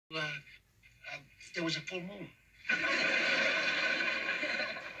there was a full moon.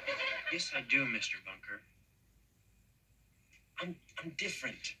 Yes, I do, Mr. Bunker. I'm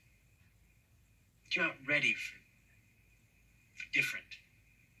different. You're not ready for different.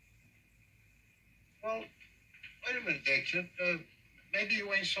 Well, wait a minute there, kid. Maybe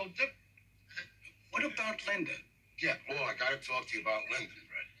you ain't so different. What about Linda? Yeah, I gotta talk to you about Linda,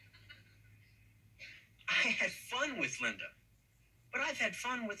 Fred. I had fun with Linda, but I've had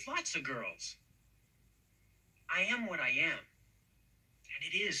fun with lots of girls. I am what I am, and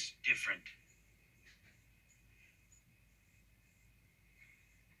it is different.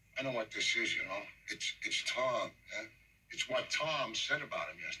 I know what this is, you know. It's Tom, yeah? It's what Tom said about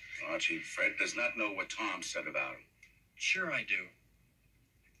him yesterday. Archie, Fred does not know what Tom said about him. Sure I do.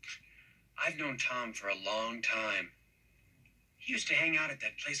 I've known Tom for a long time. He used to hang out at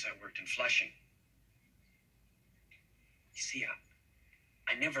that place I worked in Flushing. You see,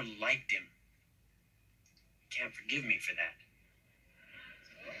 I never liked him. He can't forgive me for that.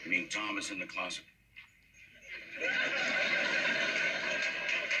 You mean Tom is in the closet?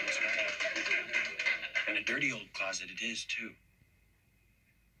 That's right. And a dirty old closet it is, too.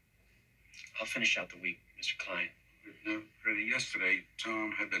 I'll finish out the week, Mr. Klein. Now, Freddie, yesterday,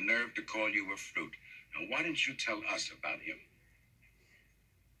 Tom had the nerve to call you a fruit. Now, why didn't you tell us about him?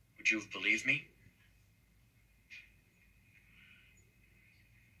 Would you have believed me?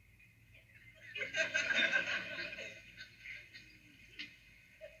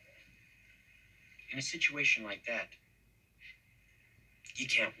 In a situation like that, you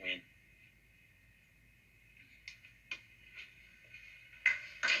can't win.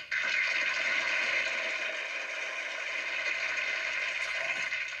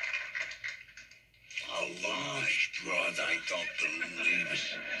 Alive, brother, I don't believe it.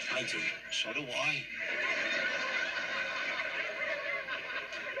 I do. So do I.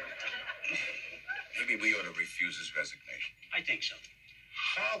 Maybe we ought to refuse his resignation. I think so.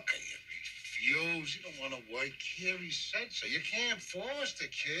 How can you refuse? You don't want to work here, he said so. You can't force the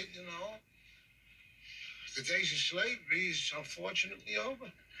kid, you know. The days of slavery is unfortunately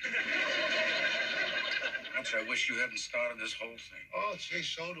over. Archie, I wish you hadn't started this whole thing. Oh, gee,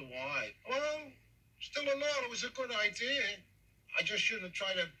 so do I. Well, still in all, it was a good idea. I just shouldn't have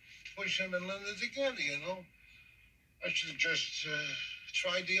tried to push him and Linda together, you know. I should have just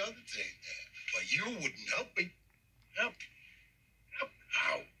tried the other thing. But you wouldn't help me. Help?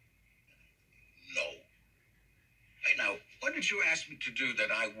 How? No. Hey, now, what did you ask me to do that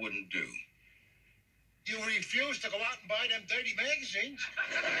I wouldn't do? You refused to go out and buy them dirty magazines.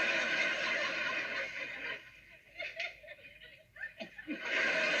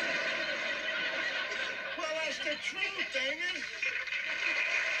 Well, that's the truth, ain't it?